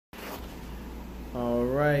All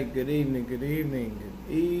right, good evening,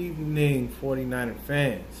 49er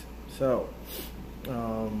fans. So,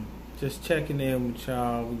 just checking in with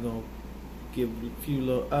y'all. We're going to give a few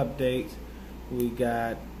little updates. We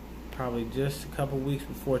got probably just a couple weeks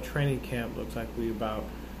before training camp. Looks like we're about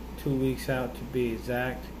 2 weeks out to be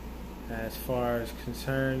exact. As far as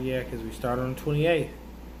concerned, yeah, because we start on the 28th.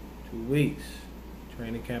 2 weeks.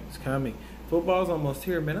 Training camp is coming. Football's almost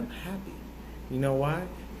here, man. I'm happy. You know why?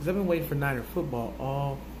 Because I've been waiting for Niner football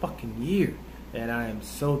all fucking year. And I am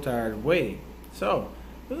so tired of waiting. So,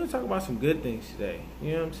 we're going to talk about some good things today.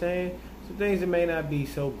 You know what I'm saying? Some things that may not be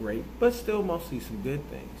so great, but still mostly some good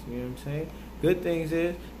things. You know what I'm saying? Good things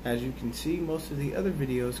is, as you can see, most of the other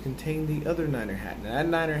videos contain the other Niner hat. Now, that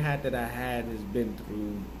Niner hat that I had has been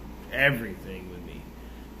through everything with me.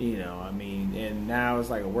 You know, I mean, and now it's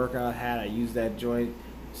like a workout hat. I use that joint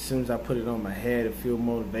as soon as I put it on my head to feel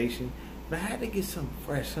motivation. But I had to get something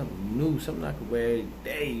fresh, something new, something I could wear every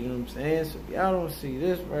day, you know what I'm saying? So if y'all don't see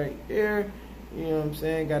this right here, you know what I'm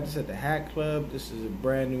saying? Got this at the Hat Club. This is a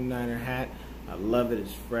brand new Niner hat. I love it.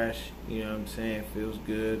 It's fresh, you know what I'm saying? It feels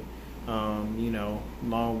good. You know,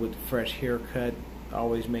 along with the fresh haircut,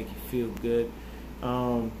 always make you feel good.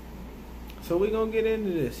 So we're going to get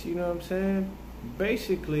into this, you know what I'm saying?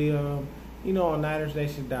 Basically, you know, on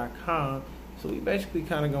NinersNation.com, so we basically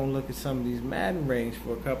kind of going to look at some of these Madden ratings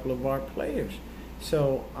for a couple of our players.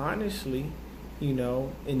 So, honestly, you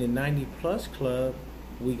know, in the 90-plus club,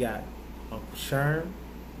 we got Uncle Sherm,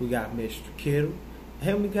 we got Mr. Kittle,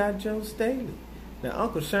 and we got Joe Staley. Now,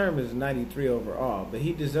 Uncle Sherm is a 93 overall, but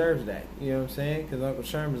he deserves that, you know what I'm saying? Because Uncle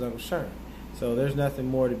Sherm is Uncle Sherm. So, there's nothing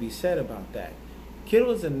more to be said about that.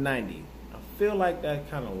 Kittle is a 90. I feel like that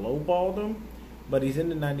kind of lowballed him, but he's in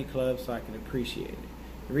the 90 club, so I can appreciate it.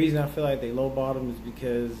 The reason I feel like they lowballed him is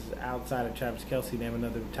because outside of Travis Kelce, they have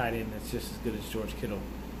another tight end that's just as good as George Kittle.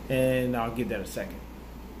 And I'll give that a second.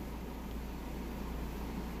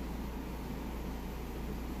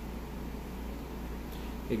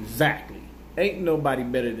 Exactly. Ain't nobody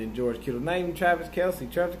better than George Kittle. Not even Travis Kelce.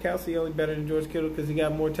 Travis Kelce only better than George Kittle because he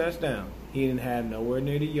got more touchdowns. He didn't have nowhere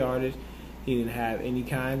near the yardage. He didn't have any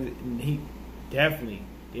kind. He definitely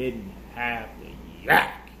didn't have the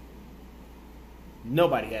yak.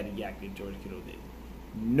 Nobody had the yak that George Kittle did.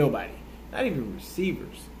 Nobody. Not even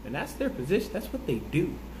receivers. And that's their position. That's what they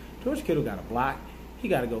do. George Kittle got to block. He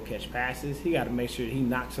got to go catch passes. He got to make sure he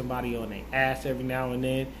knocks somebody on their ass every now and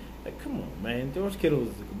then. Like, come on, man. George Kittle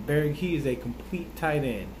is a complete tight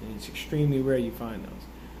end. And it's extremely rare you find those.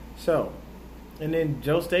 So, and then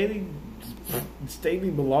Joe Staley.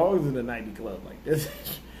 Staley belongs in the 90 club. Like this.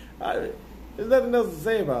 There's nothing else to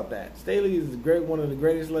say about that. Staley is one of the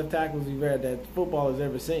greatest left tackles that football has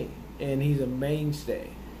ever seen. And he's a mainstay.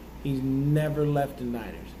 He's never left the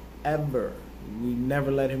Niners. Ever. We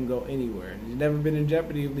never let him go anywhere. He's never been in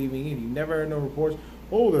jeopardy of leaving in. You never heard no reports,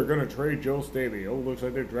 oh, they're going to trade Joe Staley. Oh, looks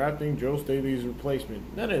like they're drafting Joe Staley's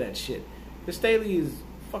replacement. None of that shit. Because Staley is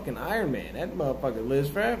fucking Iron Man. That motherfucker lives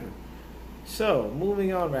forever. So,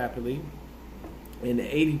 moving on rapidly. In the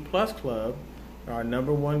 80-plus club, our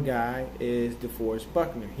number one guy is DeForest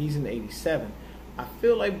Buckner. He's an 87. I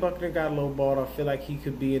feel like Buckner got lowballed. I feel like he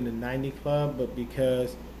could be in the 90 club, but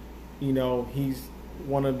because, you know, he's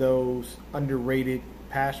one of those underrated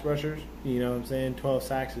pass rushers, you know what I'm saying? 12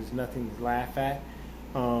 sacks is nothing to laugh at.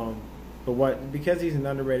 Because he's an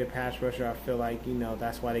underrated pass rusher, I feel like, you know,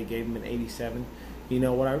 that's why they gave him an 87. You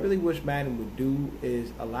know, what I really wish Madden would do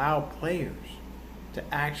is allow players to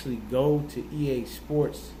actually go to EA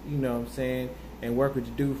Sports, you know what I'm saying, and work with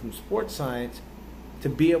the dude from Sports Science to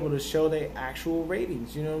be able to show their actual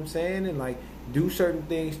ratings, you know what I'm saying, and like do certain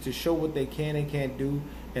things to show what they can and can't do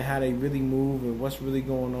and how they really move and what's really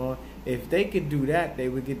going on. If they could do that, they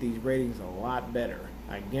would get these ratings a lot better.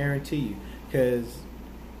 I guarantee you, because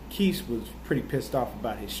Keith was pretty pissed off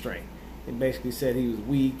about his strength. It basically said he was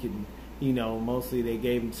weak and, you know, mostly they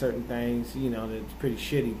gave him certain things, you know, that's pretty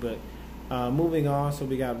shitty, but moving on, so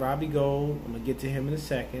we got Robbie Gould. I'm going to get to him in a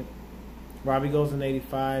second. Robbie Gould's an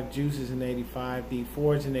 85. Juice is an 85. Dee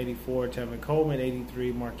Ford's an 84. Tevin Coleman,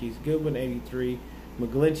 83. Marquise Goodwin, 83.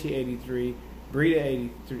 McGlinchey, 83. Breida,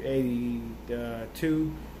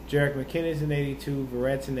 82. Jerick McKinnon's an 82.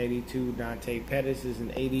 Verrett's an 82. Dante Pettis is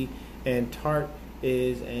an 80. And Tart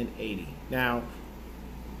is an 80. Now,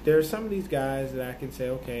 there are some of these guys that I can say,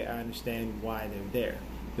 okay, I understand why they're there.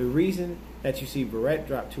 The reason that you see Verrett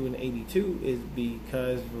drop to an 82 is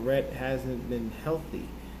because Verrett hasn't been healthy.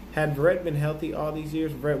 Had Verrett been healthy all these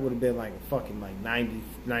years, Verrett would have been like a fucking like 90,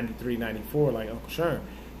 93, 94 like Uncle Sherm.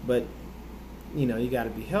 But, you know, you got to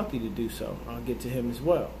be healthy to do so. I'll get to him as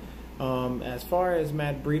well. As far as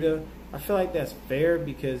Matt Breida, I feel like that's fair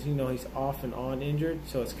because, he's off and on injured,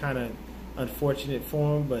 so it's kind of unfortunate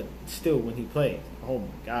for him, but still when he plays, oh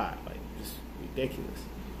my God, like just ridiculous.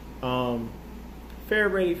 Fair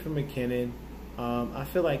rating for McKinnon. I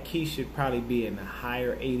feel like he should probably be in the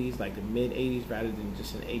higher 80s, like the mid 80s, rather than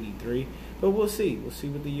just an 83. But we'll see. We'll see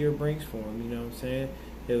what the year brings for him. You know what I'm saying?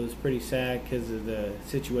 It was pretty sad because of the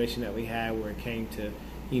situation that we had where it came to,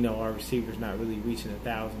 our receivers not really reaching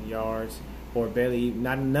 1,000 yards or barely,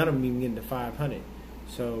 none of them even getting to 500.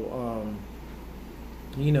 So,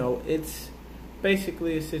 it's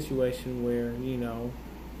basically a situation where,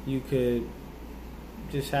 you could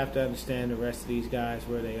just have to understand the rest of these guys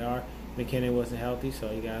where they are. McKinnon wasn't healthy,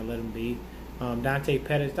 so you got to let him be. Dante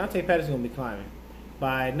Pettis is going to be climbing.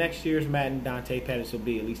 By next year's Madden, Dante Pettis will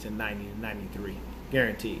be at least a 90 to 93,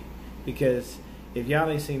 guaranteed. Because if y'all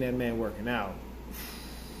ain't seen that man working out,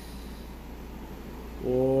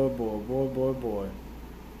 boy.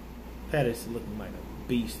 Pettis is looking like a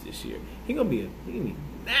beast this year. He gonna be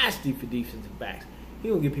nasty for defensive backs. He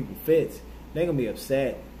gonna give people fits. They gonna be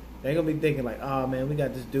upset. They gonna be thinking like, oh man, we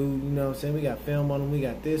got this dude. You know what I'm saying? We got film on him. We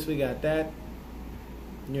got this. We got that.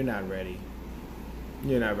 You're not ready.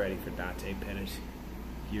 You're not ready for Dante Pettis.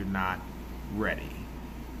 You're not ready.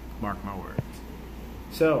 Mark my words.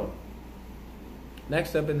 So,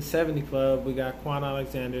 next up in the 70 club, we got Quan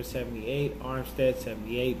Alexander, 78, Armstead,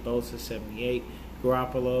 78, Bosa, 78,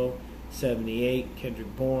 Garoppolo, 78,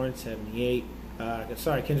 Kendrick Bourne, 78.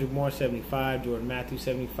 Kendrick Bourne, 75, Jordan Matthews,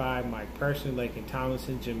 75, Mike Person, Laken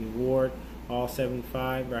Tomlinson, Jimmy Ward, all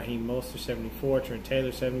 75, Raheem Mostert, 74, Trent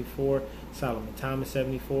Taylor, 74, Solomon Thomas,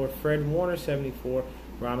 74, Fred Warner, 74,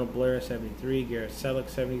 Ronald Blair, 73, Garrett Selleck,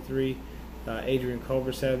 73, Adrian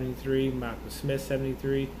Culver, 73, Malcolm Smith,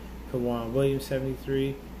 73, Kawan Williams,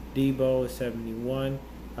 73, Debo is 71,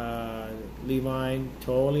 Levine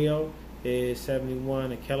Toilio is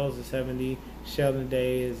 71, Akelos is 70, Sheldon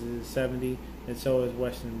Day is 70, and so is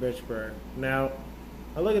Weston Richburg. Now,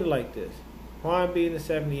 I look at it like this. Quan being a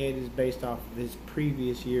 78 is based off of his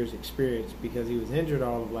previous year's experience because he was injured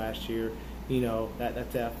all of last year. I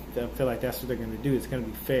feel like that's what they're going to do. It's going to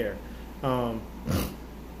be fair.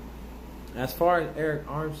 As far as Eric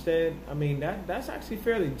Armstead, I mean, that's actually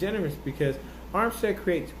fairly generous because Armstead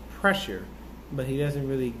creates pressure, but he doesn't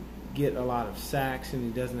really get a lot of sacks and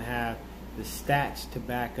he doesn't have the stats to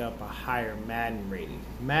back up a higher Madden rating.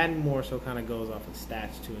 Madden more so kind of goes off of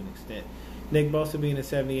stats to an extent. Nick Bosa being a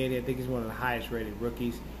 78, I think he's one of the highest rated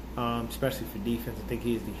rookies, especially for defense. I think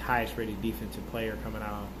he is the highest rated defensive player coming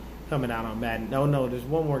out on Madden. No, there's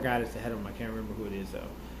one more guy that's ahead of him. I can't remember who it is though.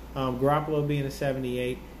 Garoppolo being a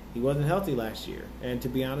 78, he wasn't healthy last year, and to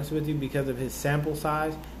be honest with you, because of his sample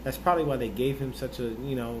size, that's probably why they gave him such a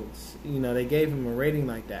they gave him a rating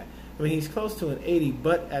like that. I mean, he's close to an 80,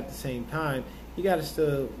 but at the same time, you got to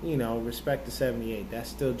still, respect the 78. That's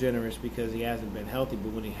still generous because he hasn't been healthy.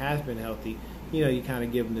 But when he has been healthy, you kind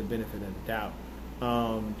of give him the benefit of the doubt.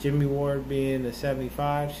 Jimmy Ward being a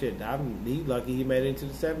 75, he's lucky he made it into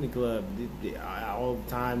the 70 club. All the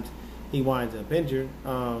times he winds up injured.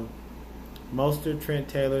 Mostert, Trent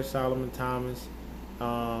Taylor, Solomon Thomas.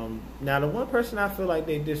 Now, the one person I feel like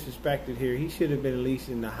they disrespected here, he should have been at least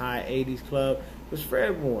in the high 80s club, was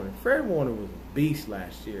Fred Warner. Fred Warner was a beast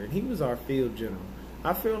last year, and he was our field general.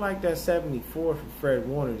 I feel like that 74 for Fred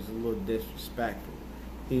Warner is a little disrespectful.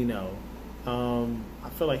 I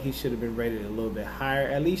feel like he should have been rated a little bit higher,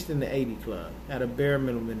 at least in the 80 club, at a bare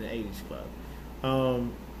minimum in the 80s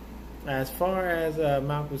club. As far as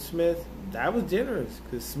Malcolm Smith, that was generous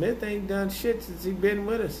because Smith ain't done shit since he been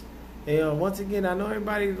with us. And once again, I know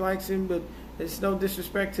everybody likes him, but it's no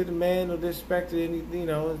disrespect to the man, no disrespect to any,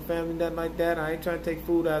 his family, nothing like that. I ain't trying to take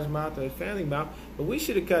food out of his mouth or his family mouth, but we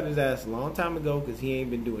should have cut his ass a long time ago because he ain't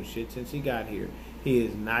been doing shit since he got here. He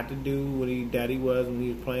is not the dude that he was when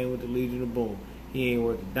he was playing with the Legion of Boom. He ain't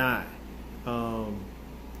worth a dime.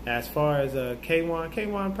 As far as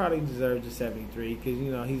K1 probably deserves a 73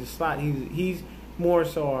 because he's a slot. He's more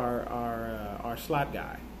so our slot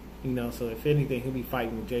guy. So if anything, he'll be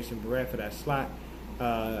fighting with Jason Barrett for that slot,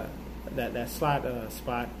 that slot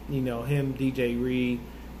spot. Him, DJ Reed,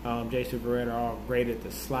 Jason Barrett are all great at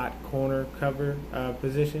the slot corner cover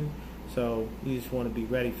position. So you just want to be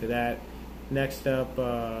ready for that. Next up,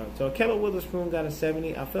 so Keller Witherspoon got a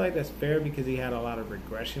 70. I feel like that's fair because he had a lot of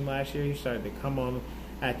regression last year. He started to come on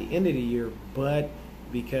at the end of the year, but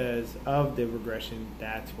because of the regression,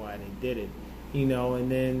 that's why they did it.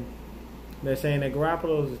 And then they're saying that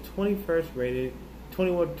Garoppolo is the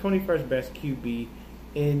 21st best QB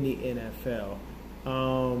in the NFL.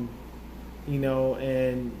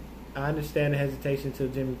 And I understand the hesitation until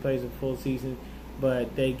Jimmy plays a full season,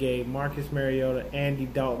 but they gave Marcus Mariota, Andy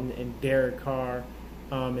Dalton, and Derek Carr,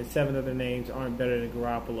 and 7 other names aren't better than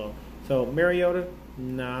Garoppolo. So Mariota, I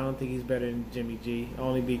don't think he's better than Jimmy G,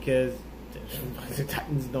 only because the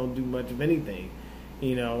Titans don't do much of anything.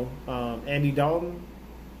 Andy Dalton,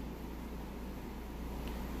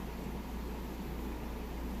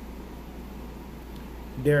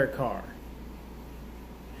 Derek Carr.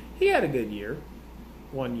 He had a good year,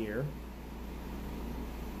 1 year.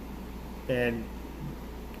 And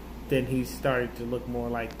then he started to look more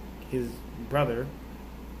like his brother,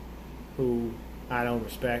 who I don't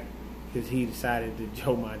respect because he decided that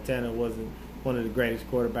Joe Montana wasn't one of the greatest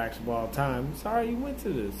quarterbacks of all time. Sorry, he went to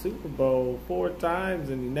the Super Bowl 4 times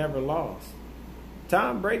and he never lost.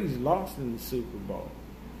 Tom Brady's lost in the Super Bowl.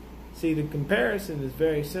 See, the comparison is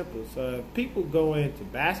very simple. So if people go into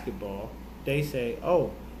basketball, they say,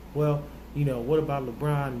 oh, well, what about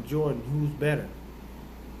LeBron and Jordan? Who's better?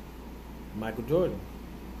 Michael Jordan,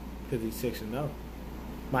 because he's 6-0.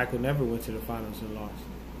 Michael never went to the finals and lost.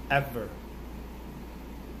 Ever.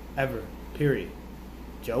 Period.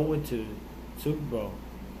 Joe went to the Super Bowl.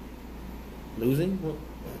 Losing? What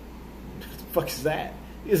the fuck is that?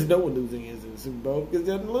 There's no one losing is in the Super Bowl because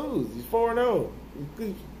he doesn't lose. He's 4-0.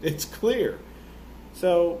 It's clear.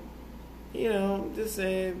 So, I'm just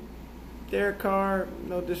saying, Derek Carr,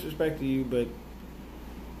 no disrespect to you, but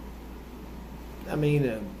I mean,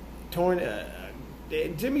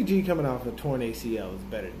 Jimmy G coming off a torn ACL is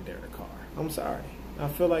better than Derek Carr. I'm sorry. I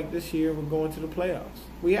feel like this year we're going to the playoffs.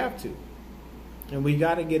 We have to. And we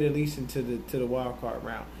got to get at least into the wild card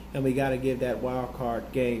round. And we got to give that wild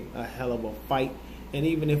card game a hell of a fight. And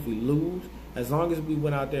even if we lose, as long as we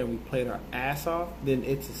went out there and we played our ass off, then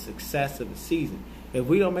it's a success of the season. If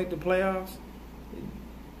we don't make the playoffs,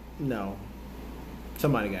 no.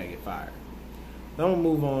 Somebody got to get fired. I'm going to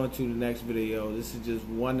move on to the next video. This is just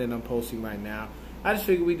one that I'm posting right now. I just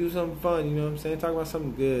figured we'd do something fun, you know what I'm saying? Talk about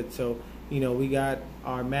something good. So, we got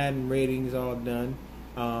our Madden ratings all done.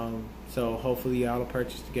 So hopefully y'all will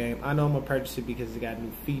purchase the game. I know I'm going to purchase it because it got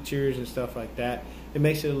new features and stuff like that. It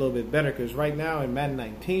makes it a little bit better because right now in Madden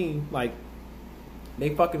 19, like,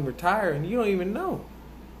 they fucking retire and you don't even know.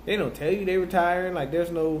 They don't tell you they retiring. Like,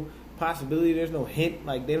 there's no possibility, there's no hint.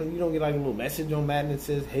 Like, you don't get like a little message on Madden that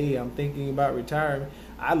says, hey, I'm thinking about retiring.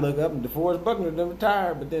 I look up and DeForest Buckner done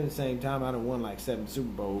retired, but then at the same time I done won like 7 Super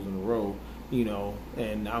Bowls in a row,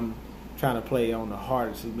 and I'm trying to play on the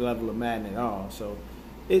hardest level of Madden at all. So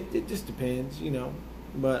it just depends,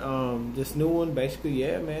 But this new one, basically,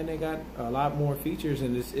 yeah, man, they got a lot more features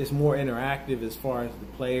and it's more interactive as far as the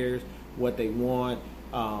players, what they want,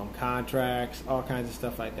 contracts, all kinds of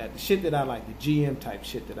stuff like that. The shit that I like, the GM type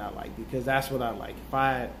shit that I like, because that's what I like. If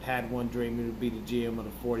I had one dream, it would be the GM of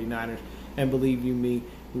the 49ers. And believe you me,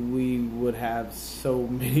 we would have so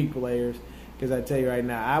many players. Because I tell you right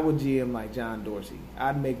now, I would GM like John Dorsey.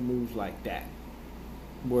 I'd make moves like that,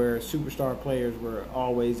 where superstar players were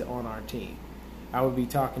always on our team. I would be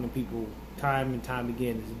talking to people time and time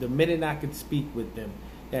again. The minute I could speak with them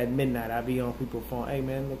at midnight, I'd be on people's phone. Hey,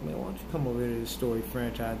 man, look, man, why don't you come over here to the Story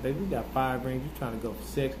franchise, baby? We got 5 rings. We're trying to go for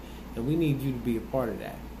 6, and we need you to be a part of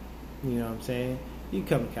that. You know what I'm saying? You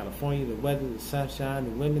come to California, the weather, the sunshine,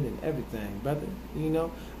 the women, and everything, brother.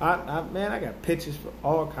 I got pictures for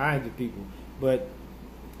all kinds of people. But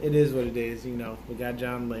it is what it is, We got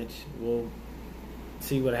John Lynch. We'll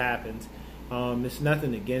see what happens. It's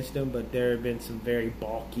nothing against him, but there have been some very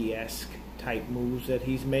bulky-esque type moves that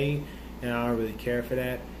he's made, and I don't really care for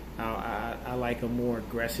that. I like a more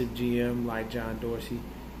aggressive GM like John Dorsey,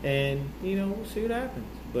 and, we'll see what happens.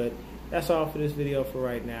 But that's all for this video for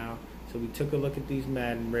right now. So we took a look at these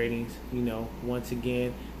Madden ratings, once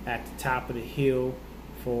again, at the top of the hill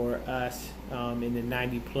for us in the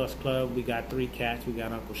 90-plus club. We got 3 cats. We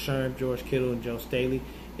got Uncle Sherm, George Kittle, and Joe Staley.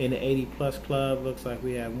 In the 80-plus club, looks like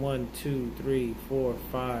we have 1, 2, 3, 4,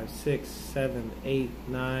 5, 6, 7, 8,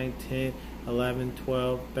 9, 10, 11,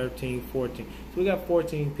 12, 13, 14. So we got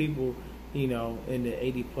 14 people, in the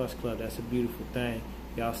 80-plus club. That's a beautiful thing.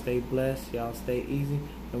 Y'all stay blessed. Y'all stay easy.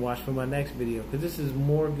 And watch for my next video, because this is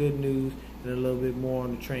more good news and a little bit more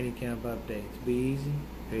on the training camp updates. Be easy.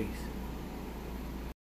 Peace.